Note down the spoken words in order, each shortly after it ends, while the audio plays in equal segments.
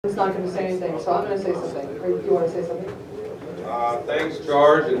He's not going to say anything, so I'm going to say something. Or do you want to say something? Thanks,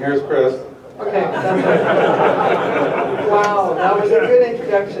 George, and here's Chris. Okay. Wow, that was a good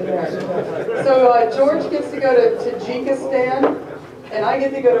introduction there. So George gets to go to Tajikistan, and I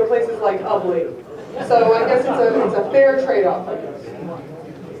get to go to places like Ubli. So I guess it's a fair trade-off, I guess.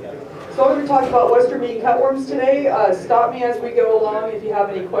 So I'm going to talk about Western bean cutworms today. Stop me as we go along if you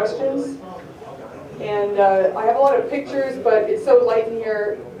have any questions. And I have a lot of pictures, but it's so light in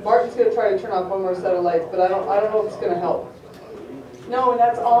here. Martin's going to try to turn off one more set of lights, but I don't know if it's going to help. No, and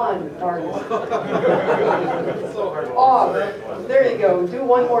that's on, Martin. Off. There you go. Do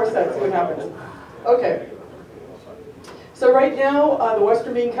one more set, see what happens. Okay. So right now, the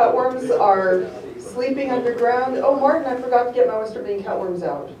Western bean cutworms are sleeping underground. Oh, Martin, I forgot to get my Western bean cutworms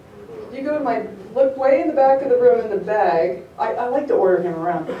out. You go to look way in the back of the room in the bag. I like to order him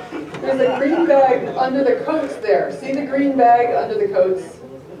around. There's a green bag under the coats there. See the green bag under the coats?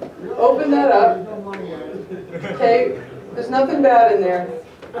 Open that up. Okay, there's nothing bad in there.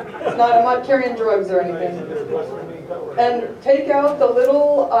 I'm not carrying drugs or anything. And take out the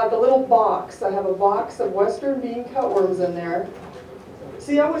little box. I have a box of Western bean cutworms in there.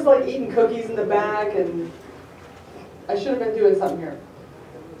 See, I was like eating cookies in the back, and I should have been doing something here.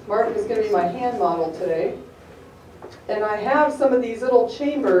 Martin is going to be my hand model today. And I have some of these little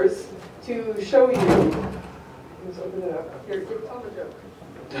chambers to show you. Let's open it up. Here, tell the joke.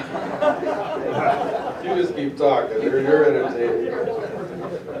 You just keep talking. You're entertaining.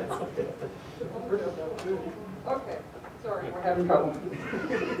 Okay, sorry, we're having trouble.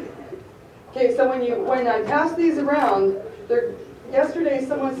 Okay, so when I pass these around, yesterday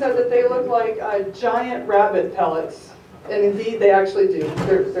someone said that they look like giant rabbit pellets. And indeed, they actually do.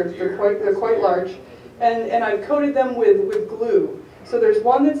 They're quite large, and I've coated them with glue. So there's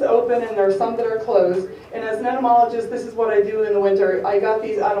one that's open, and there are some that are closed. And as an entomologist, this is what I do in the winter. I got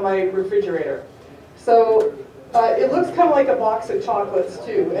these out of my refrigerator. So it looks kind of like a box of chocolates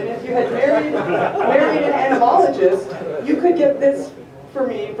too. And if you had married an entomologist, you could get this for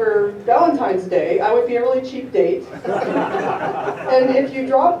me for Valentine's Day. I would be a really cheap date. And if you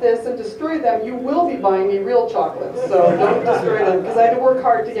drop this and destroy them, you will be buying me real chocolates. So don't destroy them, because I had to work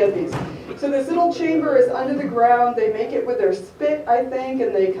hard to get these. So this little chamber is under the ground. They make it with their spit, I think,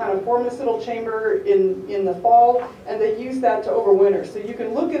 and they kind of form this little chamber in the fall, and they use that to overwinter. So you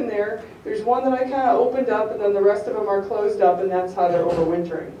can look in there. There's one that I kind of opened up, and then the rest of them are closed up, and that's how they're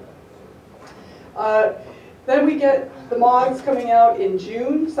overwintering. Then we get the moths coming out in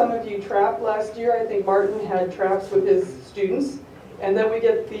June. Some of you trapped last year. I think Martin had traps with his students. And then we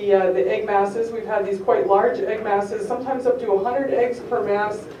get the egg masses. We've had these quite large egg masses, sometimes up to 100 eggs per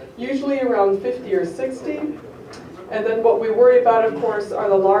mass, usually around 50 or 60. And then what we worry about, of course, are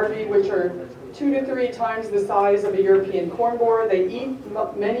the larvae, which are 2 to 3 times the size of a European corn borer. They eat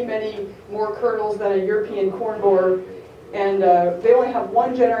many, many more kernels than a European corn borer. And they only have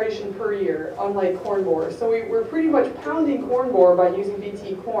 1 generation per year, unlike corn borers. So we're pretty much pounding corn borer by using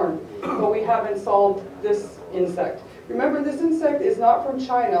BT corn, but we haven't solved this insect. Remember, this insect is not from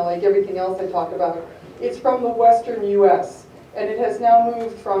China like everything else I talk about. It's from the western US, and it has now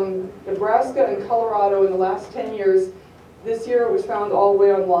moved from Nebraska and Colorado in the last 10 years. This year it was found all the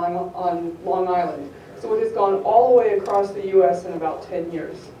way on Long Island. So it has gone all the way across the US in about 10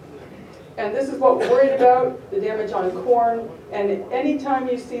 years. And this is what we're worried about, the damage on corn. And anytime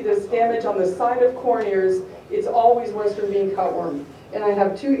you see this damage on the side of corn ears, it's always Western bean cutworm. And I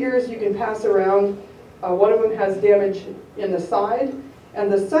have 2 ears you can pass around. One of them has damage in the side.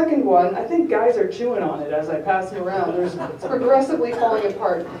 And the second one, I think guys are chewing on it as I pass it around. It's progressively falling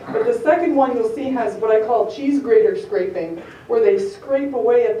apart. But the second one you'll see has what I call cheese grater scraping, where they scrape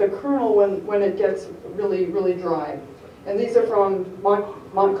away at the kernel when it gets really, really dry. And these are from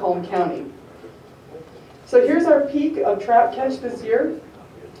Montcalm County. So here's our peak of trap catch this year.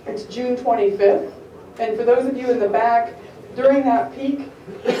 It's June 25th. And for those of you in the back, during that peak,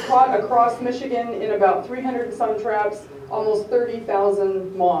 we caught across Michigan in about 300 and some traps, almost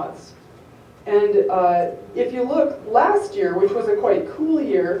 30,000 moths. And if you look last year, which was a quite cool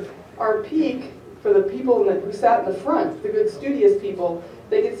year, our peak for the people who sat in the front, the good studious people,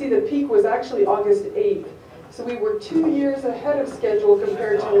 they could see the peak was actually August 8th. So we were 2 years ahead of schedule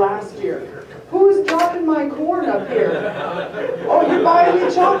compared to last year. Who's dropping my corn up here? Oh, you're buying me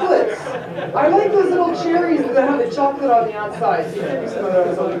chocolates. I like those little cherries that have the chocolate on the outside. You give me some of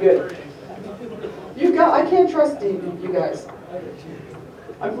those, I'll be good. I can't trust you guys.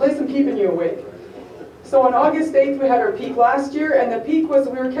 I'm at least I'm keeping you awake. So on August 8th, we had our peak last year, and the peak was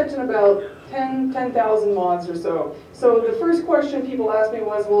we were catching about 10,000 moths or so. So the first question people asked me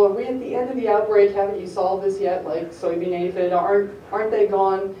was, well, are we at the end of the outbreak? Haven't you solved this yet? Like soybean aphid, aren't they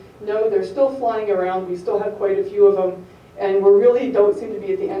gone? No, they're still flying around. We still have quite a few of them. And we really don't seem to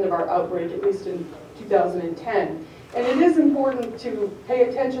be at the end of our outbreak, at least in 2010. And it is important to pay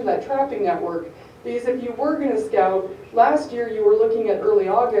attention to that trapping network, because if you were going to scout, last year you were looking at early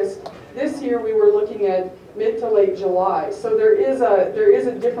August. This year we were looking at mid to late July. So there is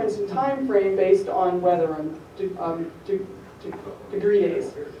a difference in time frame based on weather and degree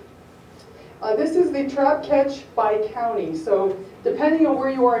days. This is the trap catch by county. So depending on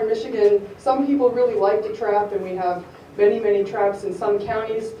where you are in Michigan, some people really like to trap, and we have many, many traps in some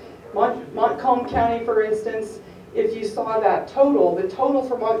counties. Montcalm County, for instance, if you saw that total, the total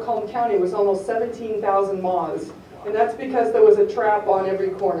for Montcalm County was almost 17,000 moths. And that's because there was a trap on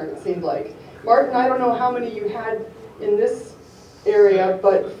every corner, it seemed like. Martin, I don't know how many you had in this area,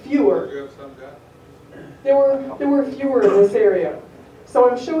 but fewer. There were fewer in this area. So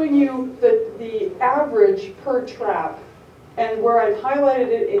I'm showing you the average per trap. And where I've highlighted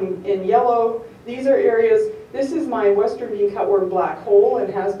it in yellow, these are areas. This is my western bean cutworm black hole,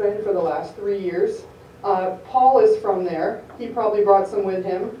 and has been for the last 3 years. Paul is from there. He probably brought some with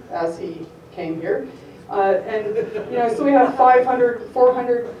him as he came here. And you know, so we have 500,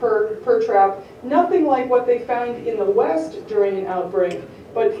 400 per trap. Nothing like what they found in the west during an outbreak,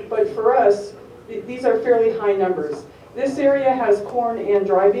 but for us, these are fairly high numbers. This area has corn and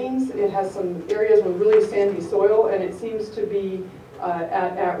dry beans. It has some areas with really sandy soil, and it seems to be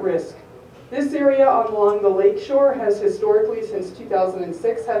at risk. This area along the lakeshore has historically, since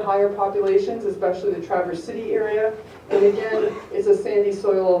 2006, had higher populations, especially the Traverse City area. And again, it's a sandy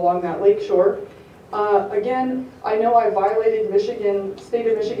soil along that lakeshore. Again, I know I violated state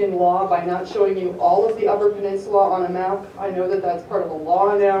of Michigan law by not showing you all of the Upper Peninsula on a map. I know that that's part of the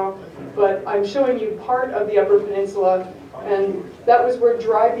law now, but I'm showing you part of the Upper Peninsula, and that was where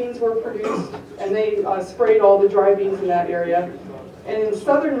dry beans were produced, and they sprayed all the dry beans in that area. And in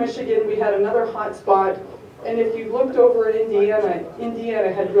southern Michigan, we had another hot spot, and if you looked over at Indiana,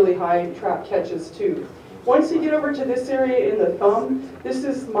 Indiana had really high trap catches too. Once you get over to this area in the thumb, this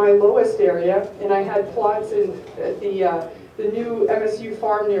is my lowest area, and I had plots at the new MSU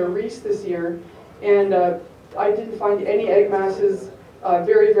farm near Reese this year, and I didn't find any egg masses,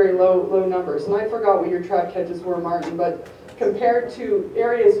 very, very low numbers. And I forgot what your trap catches were, Martin, but compared to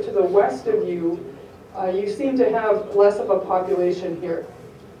areas to the west of you, you seem to have less of a population here.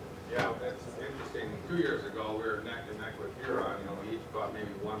 Yeah, that's interesting. 2 years ago, we were neck and neck with Huron. You know, we each caught maybe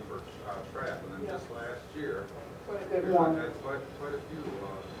one per trap, and then just last year, quite a good one. That's quite a few.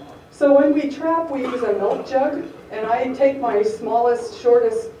 So when we trap, we use a milk jug, and I take my smallest,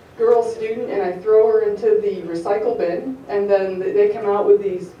 shortest girl student and I throw her into the recycle bin, and then they come out with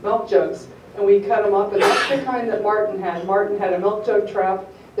these milk jugs, and we cut them up, and that's the kind that Martin had. Martin had a milk jug trap.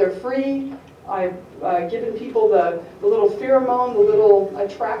 They're free. I've given people the little pheromone, the little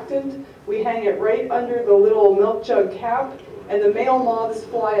attractant. We hang it right under the little milk jug cap, and the male moths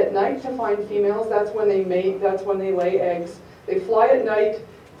fly at night to find females. That's when they mate, that's when they lay eggs. They fly at night,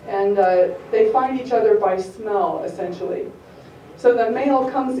 and they find each other by smell, essentially. So the male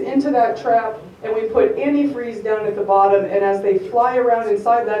comes into that trap, and we put antifreeze down at the bottom, and as they fly around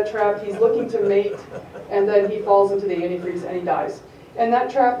inside that trap, he's looking to mate, and then he falls into the antifreeze and he dies. And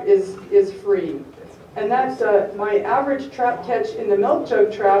that trap is free. And that's my average trap catch in the milk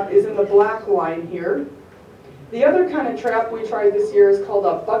jug trap is in the black line here. The other kind of trap we tried this year is called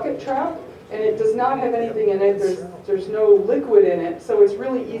a bucket trap, and it does not have anything in it. There's no liquid in it, so it's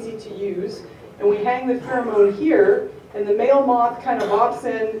really easy to use. And we hang the pheromone here, and the male moth kind of hops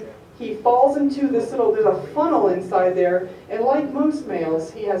in. He falls into this little, there's a funnel inside there, and like most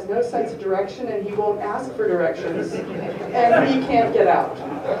males, he has no sense of direction, and he won't ask for directions, and he can't get out.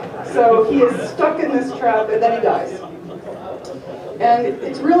 So he is stuck in this trap, and then he dies. And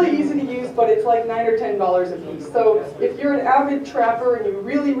it's really easy to use, but it's like $9 or $10 a piece. So if you're an avid trapper and you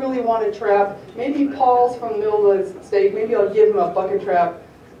really, really want to trap, maybe Paul's from the middle of the state, maybe I'll give him a bucket trap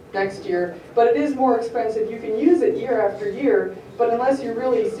next year, but it is more expensive. You can use it year after year, but unless you're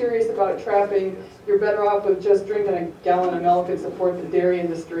really serious about trapping, you're better off with just drinking a gallon of milk and support the dairy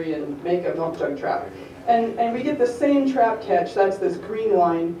industry and make a milk jug trap. And we get the same trap catch, that's this green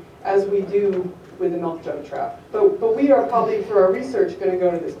line, as we do with the milk jug trap. But we are probably, for our research, going to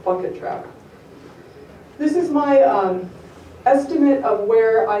go to this bucket trap. This is my estimate of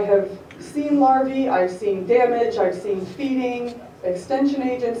where I have seen larvae, I've seen damage, I've seen feeding. Extension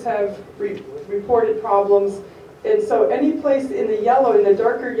agents have reported problems, And so any place in the yellow, in the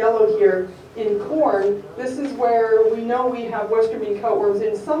darker yellow here, in corn, this is where we know we have western bean cutworms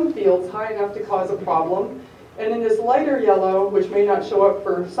in some fields high enough to cause a problem. And in this lighter yellow, which may not show up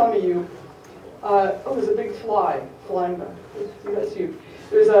for some of you, oh, there's a big fly flying by. That's you.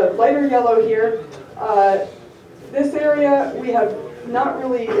 There's a lighter yellow here. This area, we have not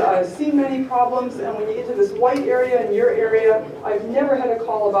really seen many problems, and when you get to this white area in your area, I've never had a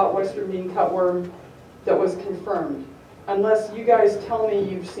call about western bean cutworm that was confirmed, unless you guys tell me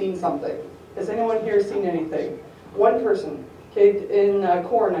you've seen something. Has anyone here seen anything? One person, okay, in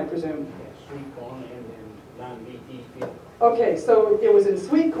corn, I presume. Sweet corn and non-BT field. Okay, so it was in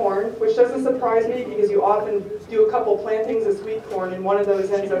sweet corn, which doesn't surprise me because you often do a couple plantings of sweet corn and one of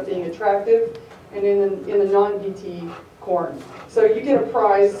those ends up being attractive, and in the non-BT corn. So you get a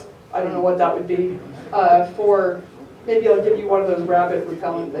prize, I don't know what that would be, for, maybe I'll give you one of those rabbit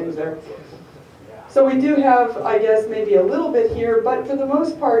repellent things there. So we do have, I guess, maybe a little bit here, but for the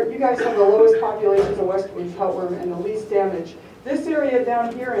most part, you guys have the lowest populations of western bean cutworm and the least damage. This area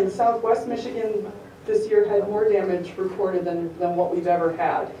down here in southwest Michigan this year had more damage reported than what we've ever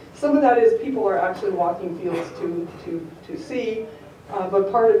had. Some of that is people are actually walking fields to see, but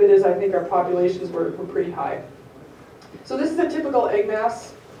part of it is I think our populations were pretty high. So this is a typical egg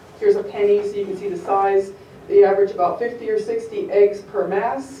mass. Here's a penny so you can see the size. They average about 50 or 60 eggs per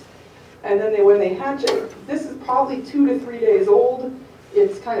mass. And then when they hatch it, this is probably 2 to 3 days old.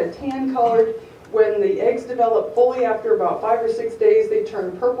 It's kind of tan colored. When the eggs develop fully after about 5 or 6 days, they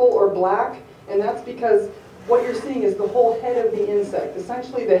turn purple or black. And that's because what you're seeing is the whole head of the insect.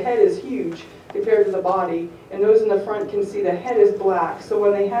 Essentially, the head is huge compared to the body. And those in the front can see the head is black. So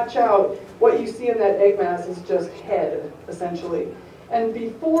when they hatch out, what you see in that egg mass is just head, essentially. And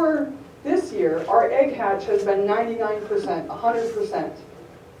before this year, our egg hatch has been 99%, 100%.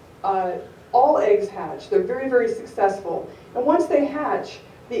 All eggs hatch. They're very, very successful. And once they hatch,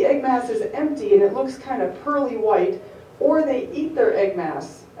 the egg mass is empty and it looks kind of pearly white, or they eat their egg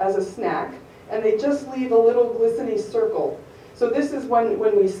mass as a snack, and they just leave a little glistening circle. So this is when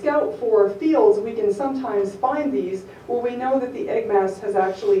we scout for fields, we can sometimes find these where we know that the egg mass has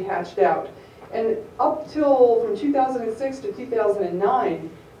actually hatched out. And up till from 2006 to 2009,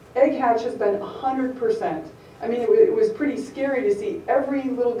 egg hatch has been 100%. I mean, it was pretty scary to see every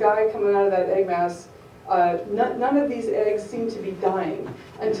little guy coming out of that egg mass. None of these eggs seem to be dying.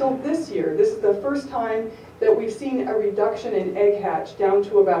 Until this year, this is the first time that we've seen a reduction in egg hatch down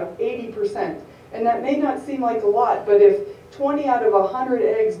to about 80%. And that may not seem like a lot, but if 20 out of 100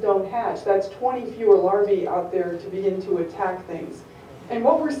 eggs don't hatch, that's 20 fewer larvae out there to begin to attack things. And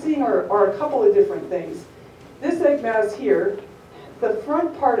what we're seeing are a couple of different things. This egg mass here, the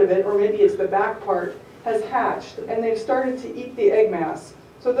front part of it, or maybe it's the back part, has hatched, and they've started to eat the egg mass.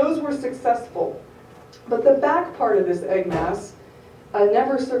 So those were successful. But the back part of this egg mass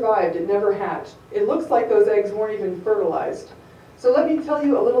never survived, it never hatched. It looks like those eggs weren't even fertilized. So let me tell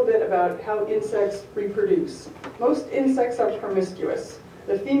you a little bit about how insects reproduce. Most insects are promiscuous.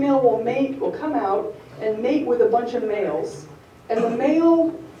 The female will come out and mate with a bunch of males. And the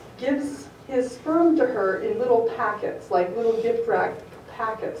male gives his sperm to her in little packets, like little gift wrap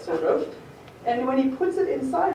packets, sort of. And when he puts it inside